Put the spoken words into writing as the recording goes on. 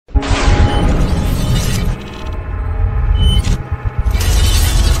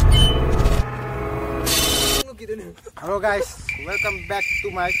Hello guys, welcome back to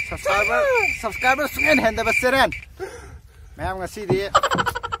my subscriber sungen hand the channel. Ma'am ngasi di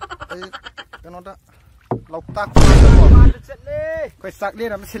cái nó đó loktak khơi sạc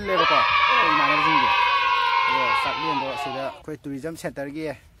liên làm xin lên rồi cả cái mà nó gì vậy sạc liên rồi sẽ là khơi tourism center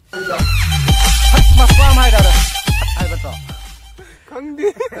kia mà sao mai đó ai bắt đó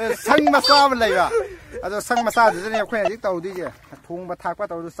sang mà sao mình lấy à rồi sang mà sao thì này khơi cái tàu đi chứ thùng mà thác qua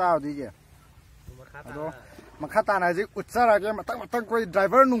tàu sao đi chứ rồi mà khát ta này chứ út ra là cái mà tăng quay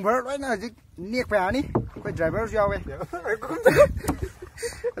driver number đấy là chứ nick về ní quay driver giao về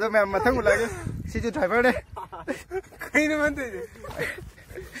rồi mà thằng một lại cái xí chú driver đây cái này vấn đề rồi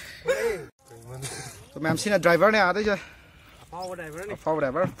mày xin là driver này à đấy chứ phao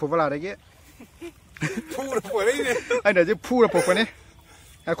driver phụ vào đây cái phụ là phụ đấy anh đấy chứ phụ là phụ này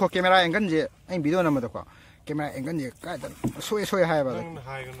ai có camera angle gì anh video nằm ở đó camera angle gì cái đó xoay hai vào đây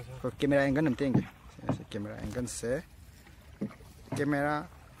camera angle nằm trên cái camera angle sẽ camera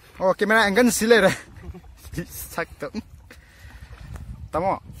camera angle xí lên rồi sắc tưởng tao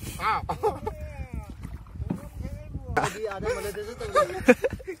mò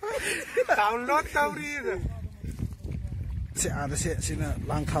tao lót tao đi rồi sẽ là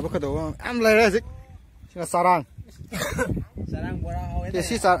lang tháp cái đồ em lấy ra gì là sarang cái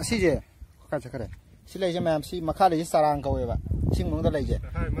xí gì cái này xí lấy cho mày xí mà khai lấy sarang câu vậy bạn xí muốn tao lấy gì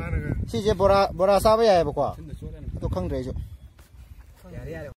xí gì bora sao vậy em bảo tôi không lấy chứ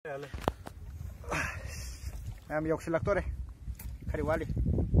em yok xí lạc tôi đây khai đi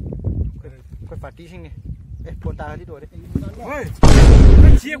coi phát đi xin nè phun ta đi rồi đấy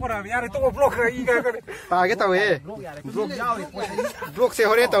chia qua rồi nhà này tôi block rồi ý cái ta cái tàu ấy block xe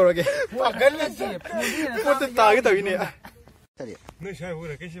hơi tàu rồi kì gần lên phun ta cái tàu này nơi chơi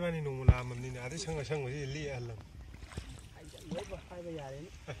hồi cái gì mà đi nung làm mình nè, sang cái gì lia làm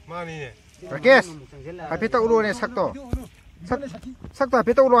mà nè Rakesh phải biết tàu luôn này sắc tàu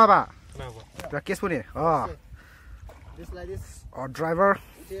biết tàu luôn hả Rakesh luôn nè or driver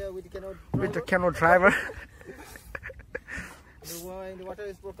with the canoe driver the water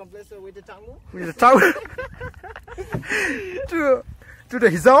is for compressor with the tongue to the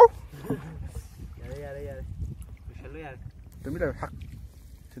hizau tôi biết là hắc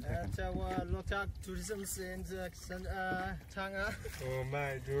loktak tourism center chang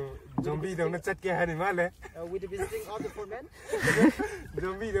my zombie đâu nó chết kia hay mà lẽ with the visiting of the four men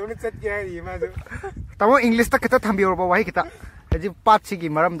zombie đâu nó chết kia hay mà tao English ta kita thambiyor ba wahi kita aji part sigi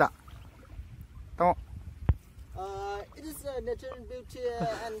maram da tao it is natural beauty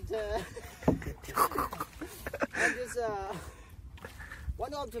and is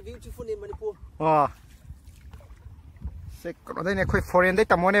one of the beautiful in Manipur sẽ có đây này khơi foreign đấy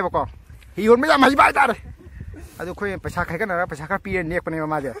tầm này bao con hiồn mới làm hay bài ta đây à tôi khơi phải cái nào phải cái pin này cái này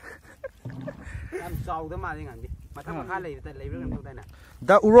mà giờ làm giàu đó mà đi ngàn đi mà thằng mà khai lấy biết làm đâu đây nè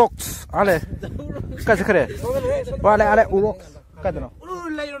the uroks ale cái gì cái này ale urok cái đó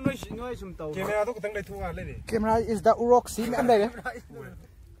lấy nó sum tàu camera tôi cũng đang thu à lấy đi camera is the urok sim em đây đấy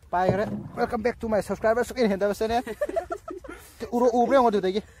bài cái đấy welcome back to my subscribers in hiện tại này cái urok u bên ngoài từ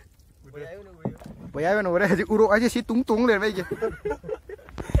đây kì bây giờ nó đây uro ai chỉ tung lên vậy chứ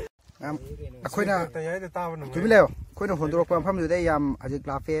khơi na chúng mình khơi na hồn đồ quang phàm từ đây aje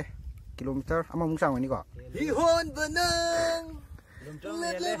cafe kilometer ama mung sang này có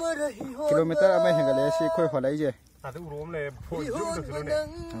kilometer ama hình cái này sẽ khơi hồi lấy gì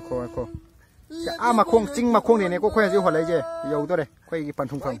khô mà khung chính mà khung này có khơi gì hồi lấy gì dầu tôi đây khơi cái pan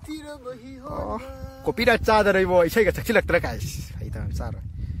thùng không có biết đã cha rồi vô chơi cái chắc chỉ là cái cái hay thằng sao rồi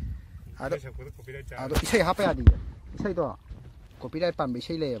이차이 합해야 돼. 이차이도 코피라이트 반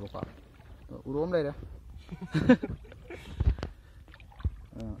미세래 볼까. 우롬 레래.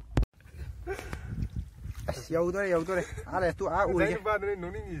 여우도래. 아래 또 우리.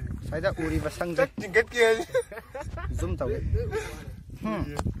 사이다 우리 바상자. 좀 타고.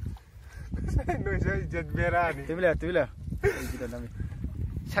 너저 젖베라니. 되빌라. 이기다 남이.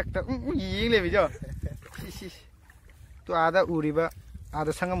 삭다 이잉래 비죠. 또 아다 우리바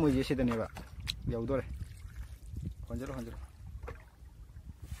아다 상가 뭐지 시더니바 여우도래 혼자로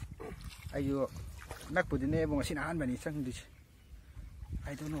아유 맥부디네 뭔가 신한 많이 상디지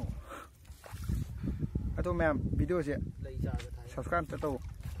I don't know 아또 매 비디오지 subscribe 또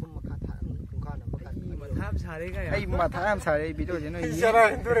ai mà tham xài video gì nó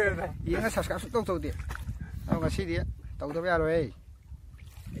yên nó subscribe tốt đi ông cái gì tàu tàu rồi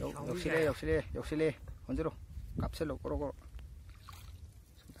역시래 혼자로 값을 놓고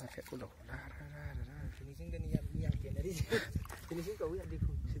sẽ có đầu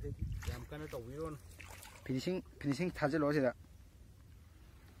finishing 타지 로지다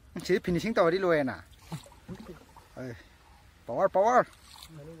제 finishing tàu đi luôn à power power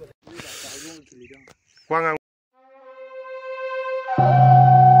quang ngang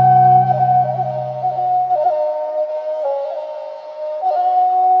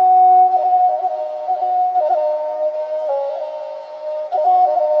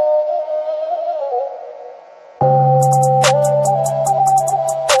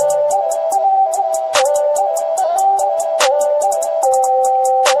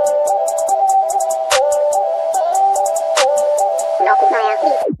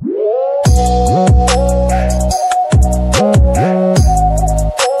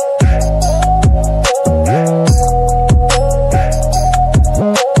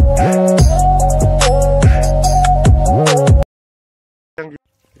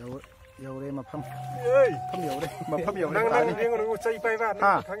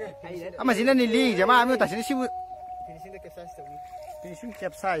mà xin lên ly chứ mà ta xin siêu finishing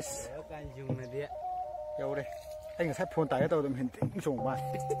capsize dầu đây anh sẽ phun tại tàu tụi mình tính dùng ba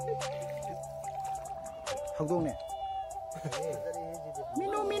hậu tung nè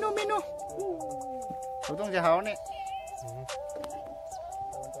minu hậu tung giờ hậu nè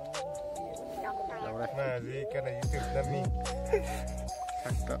dầu đây mà gì cái này tự làm mi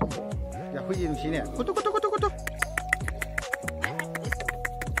giờ cái gì đồng chí nè cút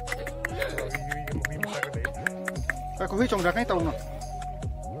có huy trồng ra cái tàu nào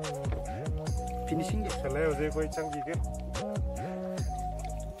finishing thế leo gì quay trang gì cái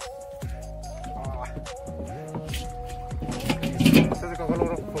sao có lâu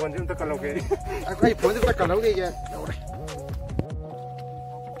không còn chúng ta cần lâu cái cái phun chúng ta cần lâu đi chứ đâu đây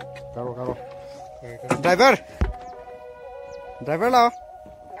caro driver lao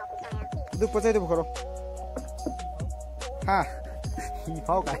được bao nhiêu được caro ha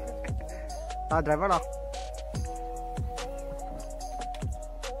phao cái ta driver lao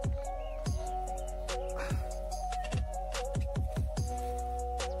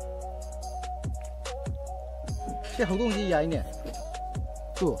这好东西呀，你，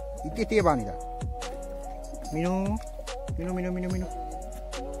不，一点点吧你的，minum，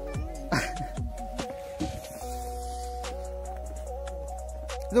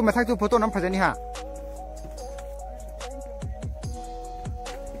如果他就不多能拍着你哈，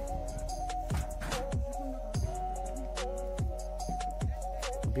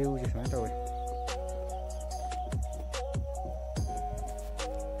标就上到位。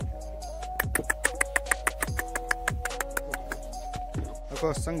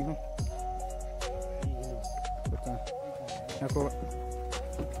có sang gì không? Aku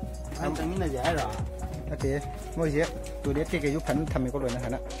anh chẳng là dễ rồi. Ok, mỗi gì? Tôi biết cái giúp phấn thầm mình có rồi này hả?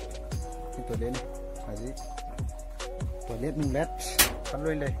 Cái tôi đến là gì? Tôi biết mình lết phấn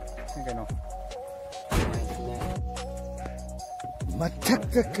lên đây cái nào? Mặt thắt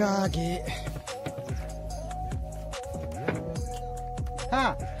cái kaki.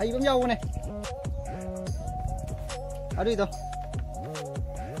 Ha, hay bấm dâu này. Ở đây đâu?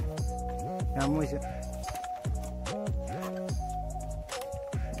 Namo siya.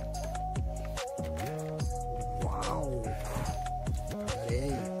 Wow.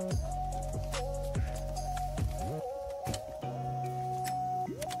 Aray.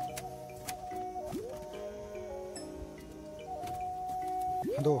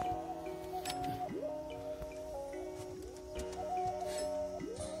 Ado.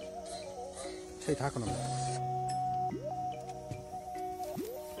 Say thako naman.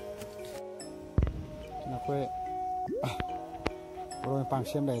 Quê rồi bằng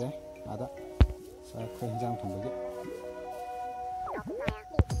xem đây đấy à đó sao quê giang thùng đấy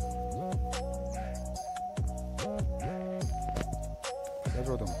đấy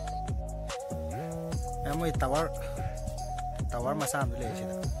rồi đồng em mới tawar mà sao đấy chứ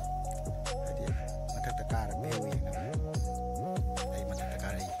đó thì mà thật tất cả là bèo gì nữa đây mà thật tất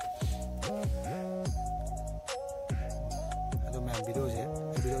cả đây rồi mình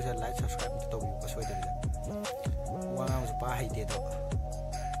video sẽ like subscribe cho tôi có số đây Quang Ngọc sẽ ba hay tiền đó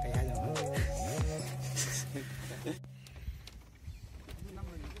cái hai rồi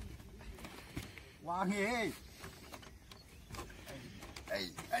Quang nghe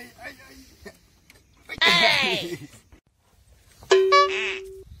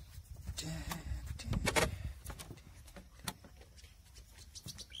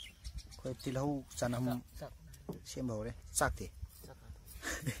quay tí lâu sản phẩm xem bầu đấy sắc thì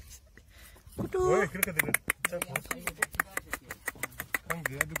ôi cái không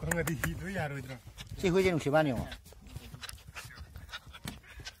gì được không đi hít với nhà rồi đó chị huy trên đồng bao nhiêu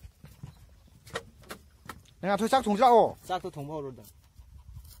내가 도착 동지라고. 싹도 동포로다.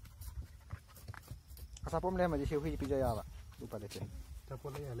 아사 뽐내 맞지 회의 비자야 봐. 오빠 됐지. 자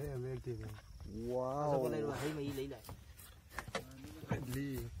볼래 알래 알래 Wow. Sao lấy rồi thấy mấy lấy lại.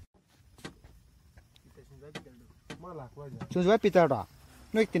 Chúng tôi Peter đó.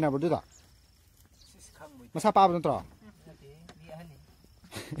 Nói tin nào đó. Mà sao pa bên đó?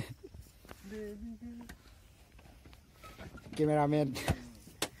 Cameraman.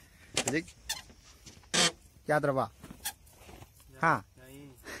 Jadi, क्या तरवा? हाँ.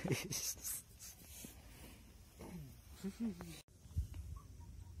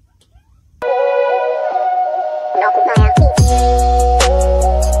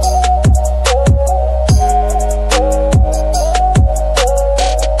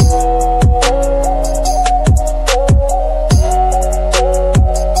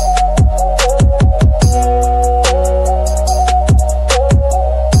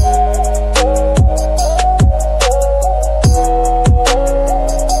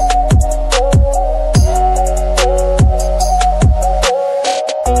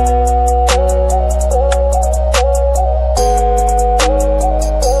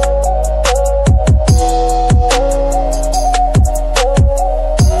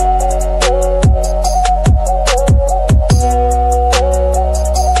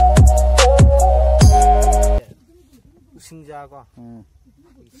 Ko.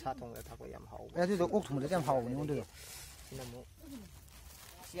 Sa thong la thako yam hau. Cái đó ốc thùng để em hậu nhưng được. Sina mo.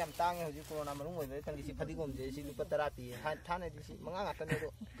 Siam tang e hoji corona malung oi le tang si phadi gom je si lupa terapi. Han thane di si manga ngatan do.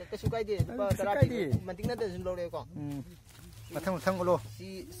 Ka sukai di lupa terapi. Manting na de sin lo le ko. Mathang ko lo.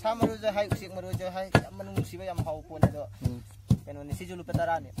 Si samaru je hai usik maru je hai manung si ba yam hau ko na do. Keno ni si ju lupa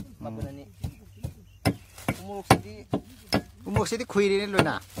tarani. Mapuna ni. Umuk sidi khui ni lo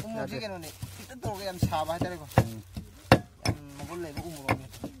na. Umuk di keno ni. Kita to ga yam sa ba tare ko.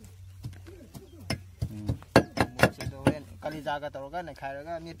 Kali jaga toroga na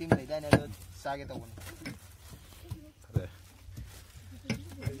khairaga mi pim le dai na do sage to bun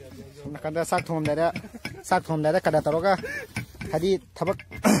nakanda sak thom da kada toroga hadi thabak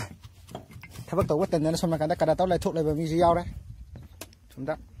to watan na som nakanda kada taw lai thok lai ba mi ji yaw re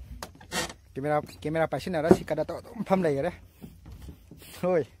sumda camera pasin ara si kada taw pham lai re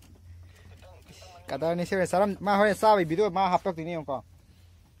hoi kada ni se saram ma hoi sa bi video ma hap tok ti ni ko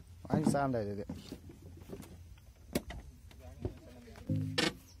anh sam đây de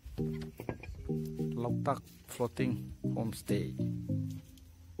loktak floating homestay.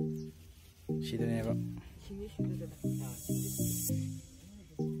 Sida neba.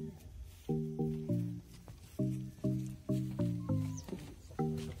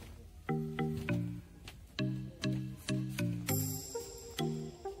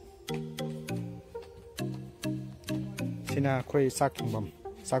 Sina khoi sak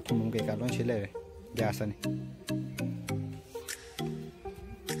thum cái cả lon chi le ya sani.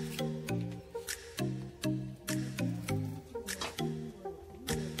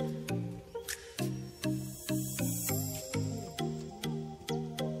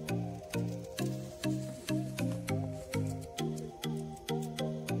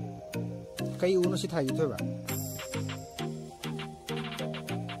 Cây u nó sẽ thay thôi bạn.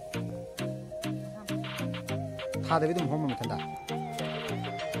 Tha để biết đúng không mà mình đã.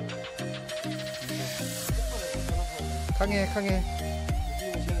 Khang nghe.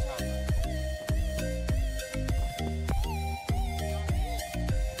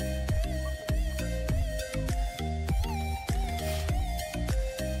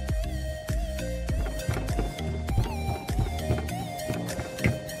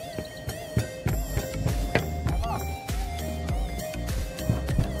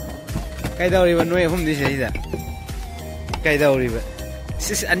 Cái đầu đi bên nuôi không đi xây ra. Cái đầu đi vậy.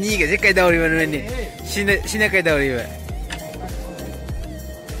 Anh nhỉ cái đầu đi bên nuôi nè. Xin cái đầu đi vậy.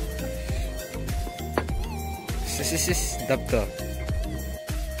 Đập tờ.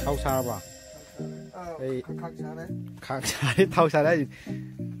 Thâu xa ba. Đây. Khang xa đấy. Thâu xa đấy.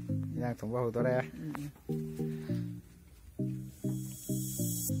 Nhang thùng bao tôi đây.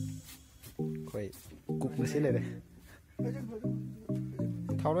 Quay cục nó xí lên đây.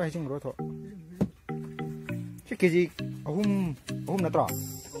 Thâu đó hay chừng rồi thôi. Cái gì? Hôm nó trỏ.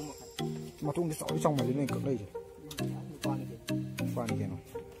 Mà tung cái sỏi trong mà lên cực đây rồi. Pha này nó.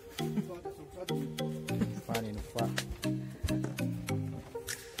 Pha này nó pha.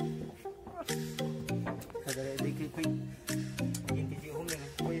 Ada di quick. Yang kecil hôm nay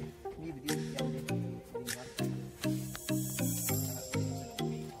quay ni video yang ni.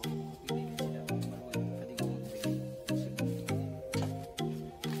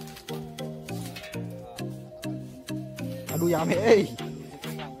 Aduh ya me.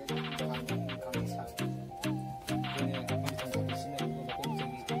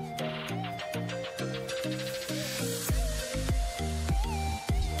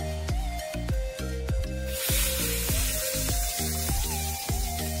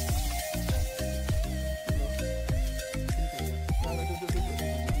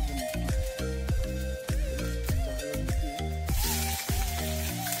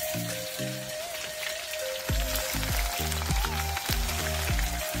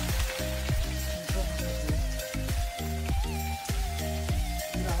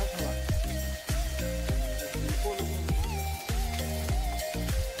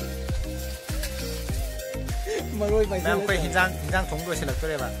 maroi mai. Mem koi hinjang thong do selak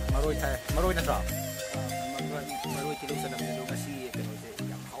tore ba. Maroi thai. Maroi na tro. Maroi ti lu sanam ne do ngasi keno se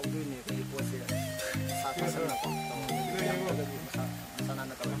yang hau du ne kai po se. Sa sa sa na ko. Sana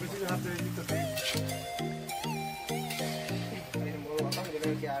na ka.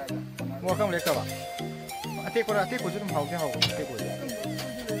 Mo khang lek ka ba. Ate ko ju dum hau ke hau ate ko.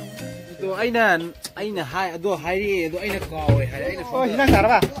 Do aina hai do hairi do aina kawe hai aina. Oh hinang tara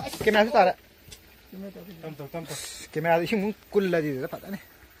ba. Kemera su tara. Tam. Kemera sing mun kulla di da pata ne.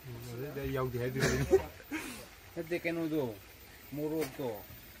 Yau di hai di. Ate keno do morok to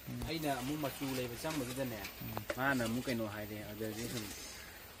aina mu machu lei ba cham ba ne. Mana mu keno hai de ada ji sun.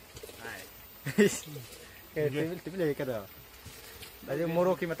 Hai. Tibil lek ka da. Ade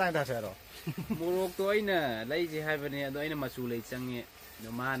morok ki matang da sa ro. Morok to aina lai ji hai ba ne do aina machu lei change no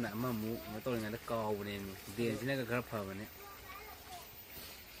mana ama mu ma to nga da kaw ba ne de sina ka khara pha ba ne.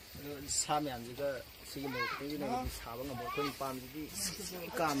 Sa myam ji ga si mo ko ni na sa ba nga mo ko ni pam ji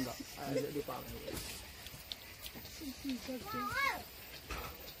kam da di pam.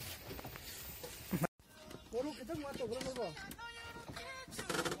 Morok kita ma to bro mo.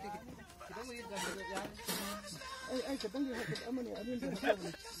 Ai ketang di hak amane adin di hak.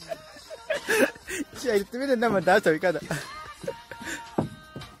 Sai tibil na ma da sai ka da.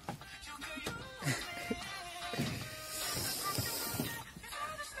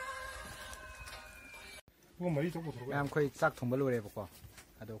 Em khơi sắc thùng bơ lô đây bọc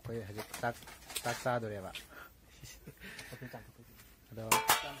à đâu khơi hạt sắc xa rồi đấy bạn đó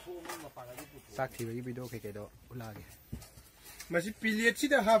sắc thì với video cái đó là gì mà chỉ piliet chỉ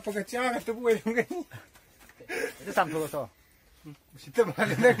đã hấp cái chả cái bùi không cái cái sắm thôi sao chỉ tầm hai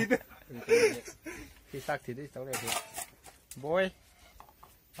này đi khi sắc thì đấy cháu này thì boy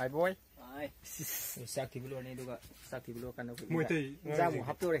phải boy Sak thì luôn này đúng sak thì luôn kan đâu mùi tây ra một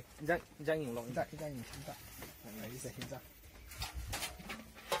hấp tôi đây ra nhiều lòng ra nhiều chúng ta này sẽ hiện ra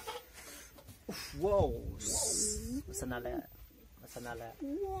wow masana là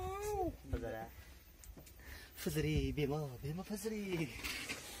wow Fazari bema Fazari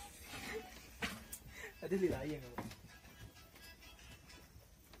ada lila yang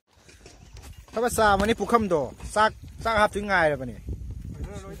ถ้าภาษามันนี่ปุคำโดซักหับถึงไงเลยปะนี่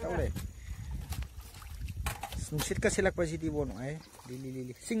เท่าเลยสิทธิ์ก็สิลักไปสิดีบนไอ้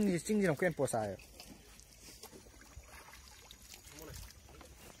ลิสิ่งที่เราเขียนโพสต์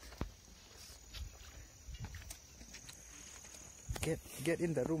get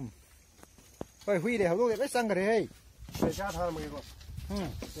in the room เฮ้ยหุยเดี๋ยวลูกเดี๋ยวไปสั่งกันเลยเฮ้ย ไปชาทำมั้ยก็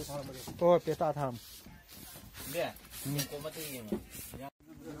ไปทำมั้ย โอ้เปียตาทำ เนี่ยมีโกมาตีอย่าง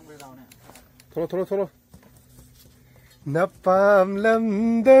โทรนับปามล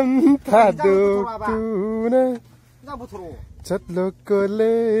ำดำถ้าดูนะชัดโลกก็เล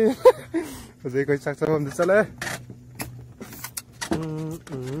ยพอดีก็ชักสมองดิฉันเลย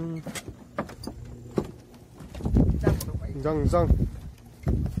จัง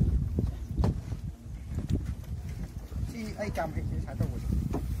ที่ไอ้กำเห็นใช้ตัวหมด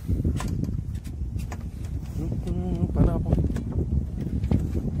ปะนะพ่อ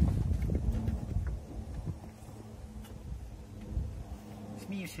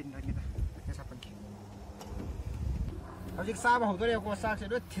มีชิ้นอะไรนะจะสับเป็นกี่เอาจิกซาบะผมตัวเดียวก็ซากเสร็จ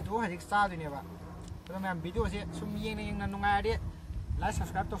ด้วยถิ่นตัวหาจิกซาตัวนี้ปะแล้วแม่วิดีโอเสียซุ่มยิงในยังนั่นนุ่งไงดิไลค์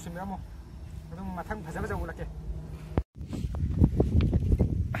subscribe ตัวสุ่มแล้วมั้งต้องมาทั้งภาษาอุลักเก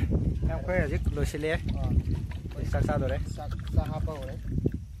แม่ค่อยจิกโลเชเล่ซากตัวเลยซาฮาเปาเลย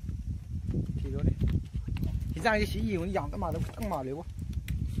ที่ตัวนี้ที่จ้างที่洗衣我养的嘛都更嘛了不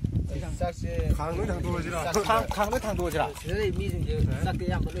sak se ข้างนู้นทางตัวสิล่ะ 扛都扛多去了 Jadi mizin je sak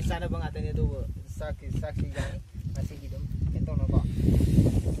yang boleh sana bang atanya tu sak si yang masih gitu entong apa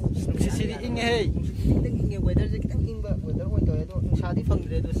洗的应嘿 kita ingin weather je kita ingin weather weather itu sadi fang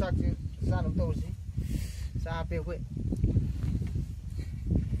je tu sak sana tu sih sampai gue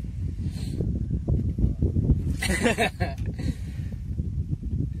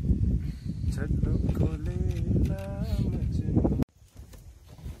ชัดโลกก็เลยละ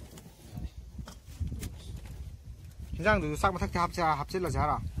这样子上不太合适了啥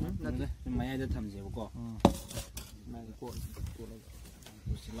了？那对，买也得他们这个，买个过了，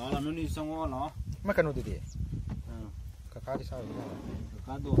老了那你生活了，没看到的，卡卡的啥的，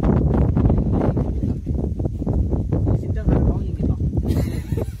卡多，现在还好一点了，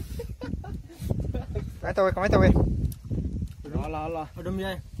来到位，赶快到位，好，怎么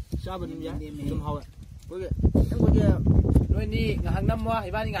样？下不怎么样？怎么好啊？不是，等我这，因你硬那么，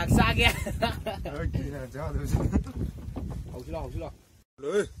一般你硬杀嘅。好吃了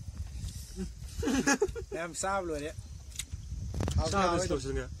，em sao rồi đấy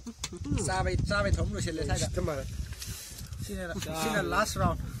Sabe thấm rồi lên sai đó. Xin là last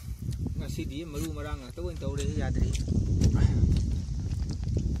round. Ngasi di maru marang atau yang tahu deh jadi.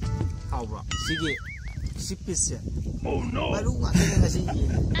 How bro? Sige. Sipis ya. Oh no. Maru nggak ngasi di.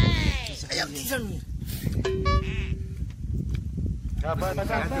 Ayam tisan.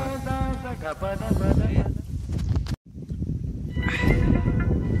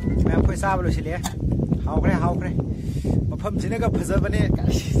 Em khơi xa rồi xí lé. Hào cái. Mà phẩm gì nó gặp phải giờ bên này.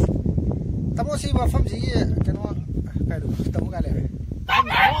 Tao muốn xí mà phẩm gì cái nó cái đồ tao muốn cái này. Tao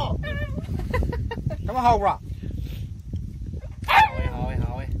muốn hào bro.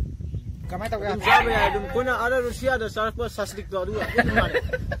 Hỏi. Cái máy tao cái. Đừng ra bây giờ đừng có nào ở Russia đó sao có saslik đó đúng không?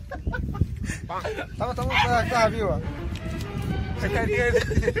 Tao cái view à. Cái đi.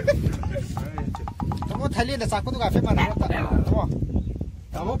 Tao muốn Thái Lan là sao có tao phép mà nó tao muốn.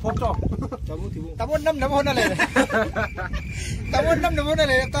 Tao muốn phốp cho. Tao muốn năm hôm nay này. Tao muốn năm hôm nay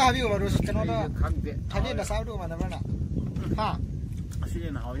này tao view mà rồi cái nó đó. Thái Lan là sao đâu mà nó nào. Ha. Xin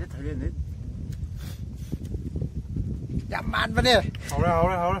là hỏi nhất Thái Lan đấy. Giảm màn vấn đề. Hào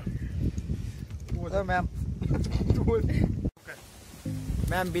rồi. Thôi ma'am.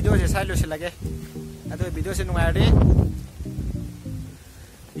 Ma'am video से साइड लो से लगे. अतो video से नुंगार दी.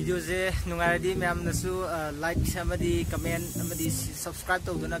 Video से नुंगार दी ma'am नसु like समदी comment समदी subscribe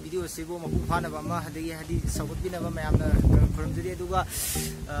तो दोना video से वो मपुं फाना बमा हदी सपोर्ट भी ना बमा ma'am ना करम जरी दुगा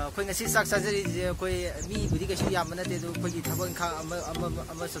कोई ngasi sak sajari कोई मी बुदी कैसे याम ना ते दो कोई की थबन खा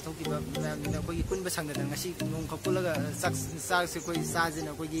अम सथो की ma'am ना कोई कुन बसंग ना ngasi नों खपुलगा sak से कोई साजे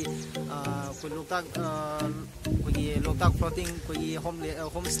ना कोई loktak floating कोई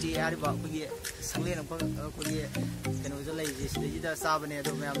home stay यार बा कोई संगले ना कोई केनो जो ले जिस दा साबने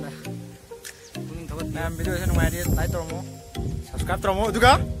दो ma'am ना कुन थबत ma'am video से नुमाय दे like तो मो subscribe तो मो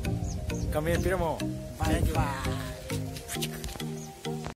दुगा comment पिरो मो bye.